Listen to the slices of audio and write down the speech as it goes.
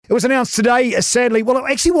It was announced today, sadly. Well,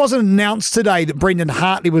 it actually wasn't announced today that Brendan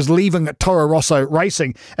Hartley was leaving Toro Rosso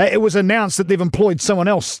Racing. It was announced that they've employed someone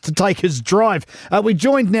else to take his drive. We're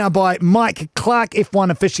joined now by Mike Clark,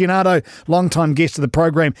 F1 aficionado, long-time guest of the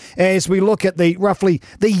program, as we look at the roughly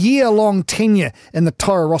the year-long tenure in the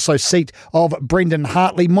Toro Rosso seat of Brendan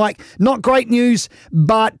Hartley. Mike, not great news,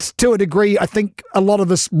 but to a degree, I think a lot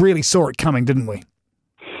of us really saw it coming, didn't we?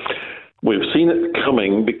 We've seen it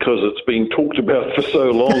coming because it's been talked about for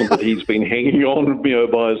so long that he's been hanging on,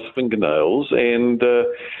 by his fingernails. And,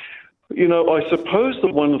 I suppose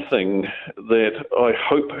the one thing that I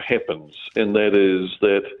hope happens, and that is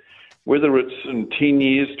that whether it's in 10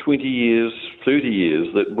 years, 20 years, 30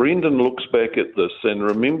 years, that Brendan looks back at this and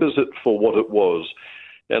remembers it for what it was.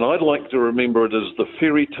 And I'd like to remember it as the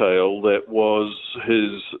fairy tale that was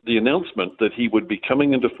the announcement that he would be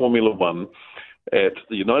coming into Formula One at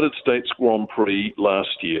the United States Grand Prix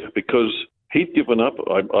last year, because he'd given up.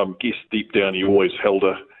 I guess deep down he always held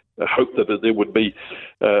a hope that there would be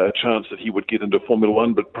a chance that he would get into Formula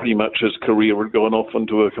One, but pretty much his career had gone off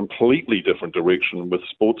into a completely different direction with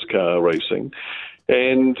sports car racing.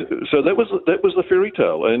 And so that was the fairy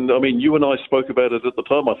tale. And I mean, you and I spoke about it at the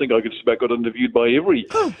time. I think I just about got interviewed by everyone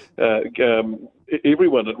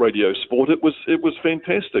at Radio Sport. It was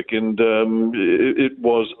fantastic, and it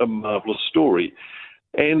was a marvellous story.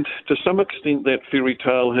 And to some extent, that fairy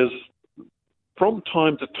tale has, from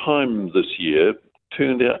time to time this year,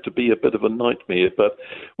 turned out to be a bit of a nightmare. But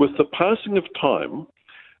with the passing of time,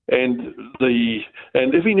 and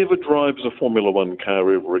if he never drives a Formula One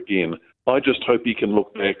car ever again, I just hope he can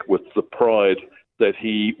look back with the pride that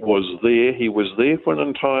he was there. He was there for an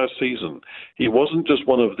entire season. He wasn't just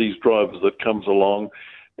one of these drivers that comes along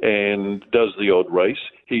and does the odd race.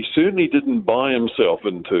 He certainly didn't buy himself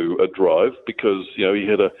into a drive because, he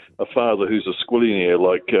had a father who's a squillionaire,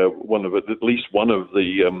 like at least one of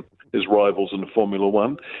his rivals in Formula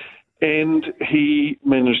One. And he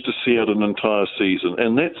managed to see out an entire season,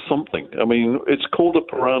 and that's something. I mean, it's called a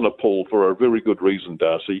piranha pool for a very good reason,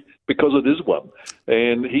 Darcy, because it is one.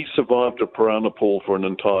 And he survived a piranha pool for an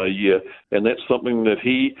entire year, and that's something that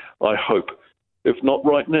he, I hope, if not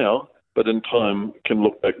right now, but in time, can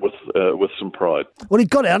look back with some pride. Well, he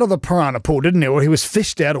got out of the piranha pool, didn't he? Or he was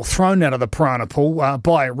fished out or thrown out of the piranha pool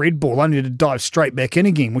by a Red Bull, only to dive straight back in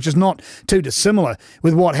again, which is not too dissimilar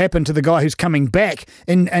with what happened to the guy who's coming back,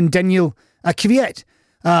 and Daniel Kvyat,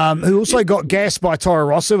 who also got gassed by Toro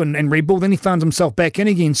Rosso and Red Bull, then he found himself back in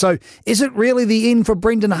again. So is it really the end for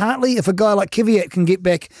Brendan Hartley if a guy like Kvyat can get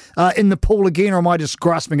back in the pool again, or am I just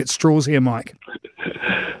grasping at straws here, Mike?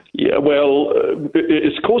 Yeah, well, of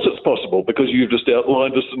course it's possible, because you've just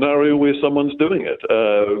outlined a scenario where someone's doing it.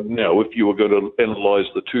 Now, if you were going to analyse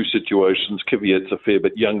the two situations, Kvyat's a fair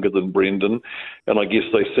bit younger than Brendan, and I guess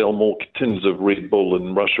they sell more tins of Red Bull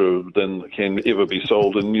in Russia than can ever be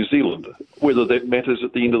sold in New Zealand. Whether that matters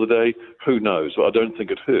at the end of the day, who knows? I don't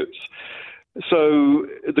think it hurts. So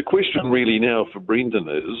the question really now for Brendan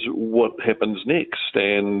is what happens next?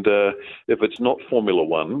 And if it's not Formula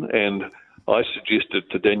One, and I suggested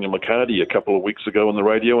to Daniel McCarty a couple of weeks ago on the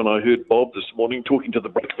radio, and I heard Bob this morning talking to the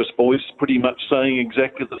Breakfast Boys pretty much saying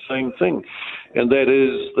exactly the same thing. And that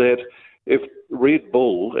is that if Red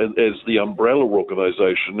Bull, as the umbrella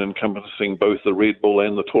organisation encompassing both the Red Bull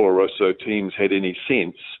and the Toro Rosso teams, had any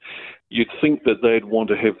sense, you'd think that they'd want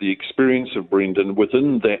to have the experience of Brendan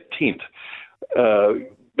within that tent,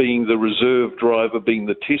 being the reserve driver, being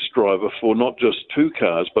the test driver for not just two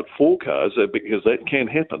cars, but four cars, because that can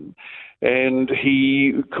happen. And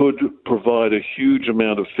he could provide a huge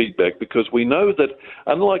amount of feedback, because we know that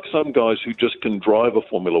unlike some guys who just can drive a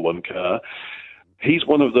Formula One car, he's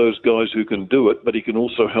one of those guys who can do it, but he can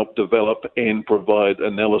also help develop and provide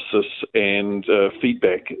analysis and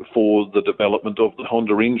feedback for the development of the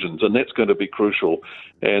Honda engines, and that's going to be crucial.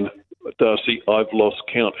 And Darcy, I've lost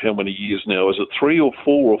count how many years now. Is it 3 or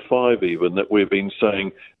 4 or 5 even that we've been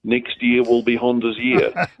saying next year will be Honda's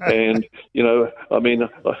year? And,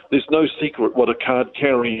 there's no secret what a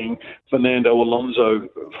card-carrying Fernando Alonso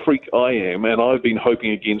freak I am, and I've been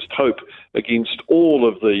hoping against hope against all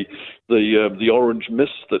of the orange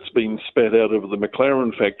mist that's been spat out of the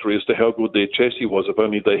McLaren factory as to how good their chassis was if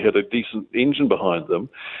only they had a decent engine behind them.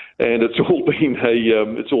 And it's all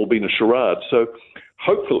been a charade. So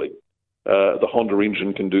hopefully the Honda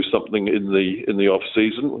engine can do something in the off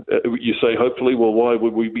season. You say hopefully. Well, why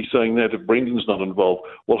would we be saying that if Brendan's not involved?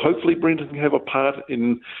 Well, hopefully Brendan can have a part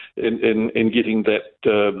in getting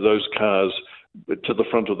those cars to the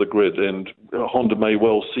front of the grid, and Honda may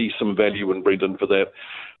well see some value in Brendan for that.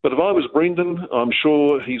 But if I was Brendan, I'm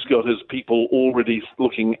sure he's got his people already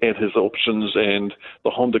looking at his options, and the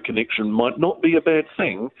Honda connection might not be a bad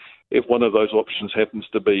thing if one of those options happens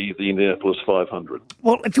to be the Indianapolis 500.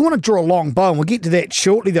 Well, if you want to draw a long bow, and we'll get to that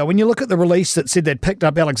shortly, though, when you look at the release that said they'd picked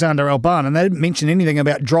up Alexander Albon, and they didn't mention anything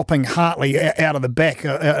about dropping Hartley out of the back,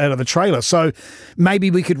 out of the trailer. So maybe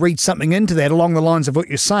we could read something into that along the lines of what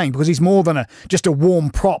you're saying, because he's more than just a warm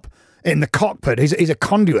prop in the cockpit. He's a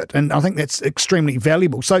conduit, and I think that's extremely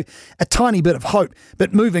valuable. So a tiny bit of hope.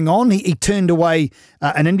 But moving on, he turned away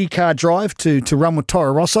an IndyCar drive to run with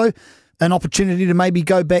Toro Rosso, an opportunity to maybe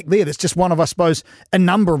go back there. That's just one of, I suppose, a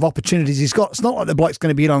number of opportunities he's got. It's not like the bloke's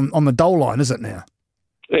going to be on the dole line, is it now?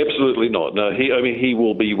 Absolutely not. No, he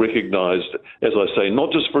will be recognised, as I say,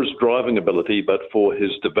 not just for his driving ability, but for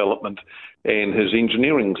his development and his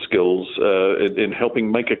engineering skills in helping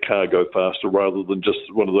make a car go faster, rather than just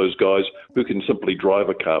one of those guys who can simply drive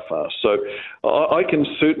a car fast. So I can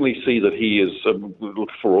certainly see that he is,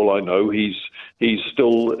 for all I know, he's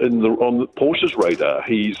still on Porsche's radar.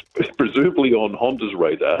 He's presumably on Honda's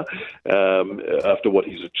radar after what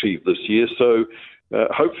he's achieved this year. So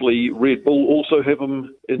hopefully Red Bull also have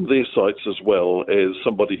him in their sights as well as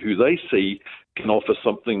somebody who they see can offer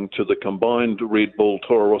something to the combined Red Bull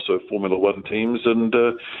Toro Rosso Formula One teams and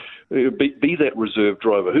be that reserve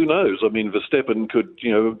driver. Who knows? I mean, Verstappen could,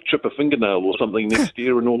 chip a fingernail or something next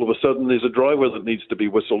year, and all of a sudden there's a driver that needs to be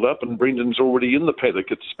whistled up, and Brendan's already in the paddock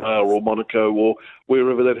at Spa or Monaco or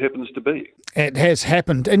wherever that happens to be. It has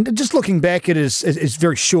happened. And just looking back at his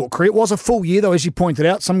very short career, it was a full year, though, as you pointed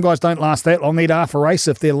out. Some guys don't last that long, need half a race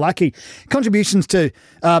if they're lucky. Contributions to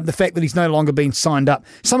the fact that he's no longer been signed up.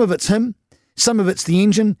 Some of it's him, some of it's the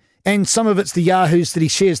engine, and some of it's the yahoos that he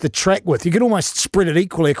shares the track with. You could almost spread it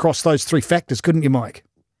equally across those three factors, couldn't you, Mike?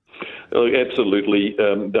 Absolutely,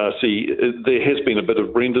 Darcy. There has been a bit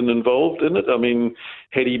of Brendan involved in it. I mean,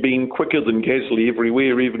 had he been quicker than Gasly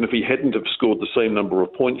everywhere, even if he hadn't have scored the same number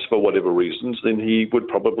of points for whatever reasons, then he would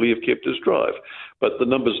probably have kept his drive. But the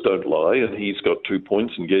numbers don't lie, and he's got 2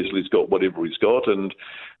 points, and Gasly's got whatever he's got, and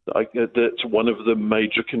that's one of the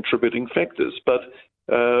major contributing factors. But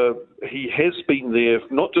he has been there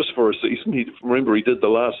not just for a season. Remember, he did the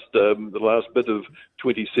last bit of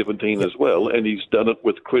 2017 as well, and he's done it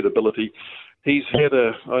with credibility. He's had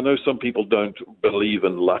I know some people don't believe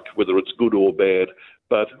in luck, whether it's good or bad,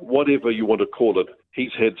 but whatever you want to call it,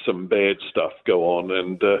 he's had some bad stuff go on.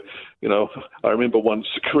 And, I remember once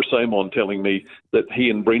Chris Amon telling me that he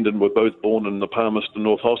and Brendan were both born in the Palmerston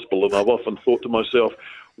North Hospital, and I've often thought to myself,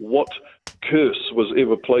 what curse was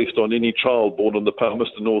ever placed on any child born in the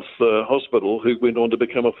Palmerston North Hospital who went on to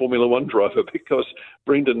become a Formula One driver? Because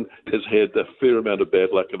Brendan has had a fair amount of bad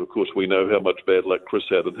luck, and of course we know how much bad luck Chris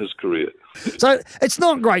had in his career. So it's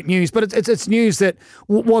not great news, but it's news that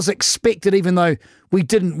was expected, even though we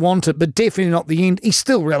didn't want it, but definitely not the end. He's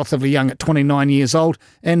still relatively young at 29 years old,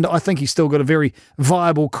 and I think he's still got a very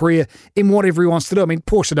viable career in whatever he wants to do. I mean,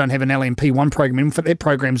 Porsche don't have an LMP1 program. In fact, their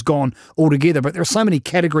program's gone altogether, but there are so many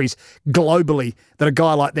categories globally that a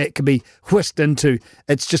guy like that could be whisked into.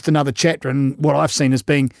 It's just another chapter, and what I've seen as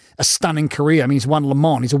being a stunning career. I mean, he's won Le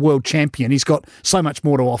Mans, he's a world champion, he's got so much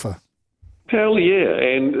more to offer. Hell yeah.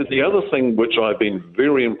 And the other thing which I've been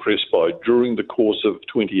very impressed by during the course of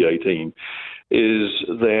 2018 is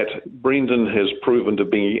that Brendan has proven to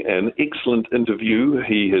be an excellent interview.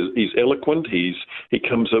 He's eloquent. He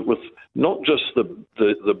comes up with not just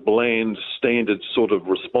the bland standard sort of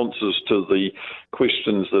responses to the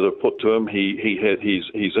questions that are put to him.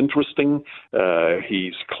 He's interesting.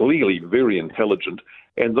 He's clearly very intelligent.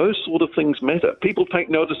 And those sort of things matter. People take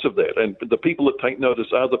notice of that, and the people that take notice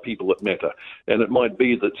are the people that matter. And it might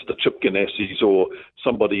be that it's the Chip Ganassis or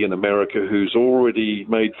somebody in America who's already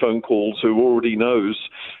made phone calls, who already knows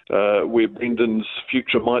where Brendan's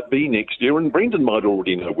future might be next year, and Brendan might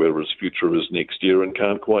already know where his future is next year and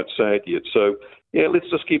can't quite say it yet. So, yeah, let's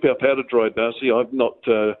just keep our powder dry, Darcy.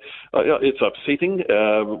 It's upsetting.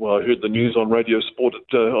 Well, I heard the news on Radio Sport.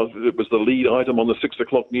 It was the lead item on the 6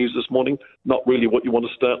 o'clock news this morning. Not really what you want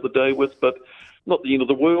to start the day with, but not the end of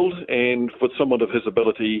the world. And for someone of his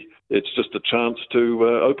ability, it's just a chance to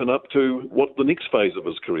open up to what the next phase of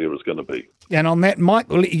his career is going to be. And on that, Mike,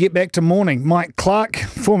 we'll let you get back to morning. Mike Clark,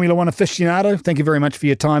 Formula One aficionado, thank you very much for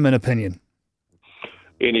your time and opinion.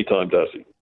 Anytime, Darcy.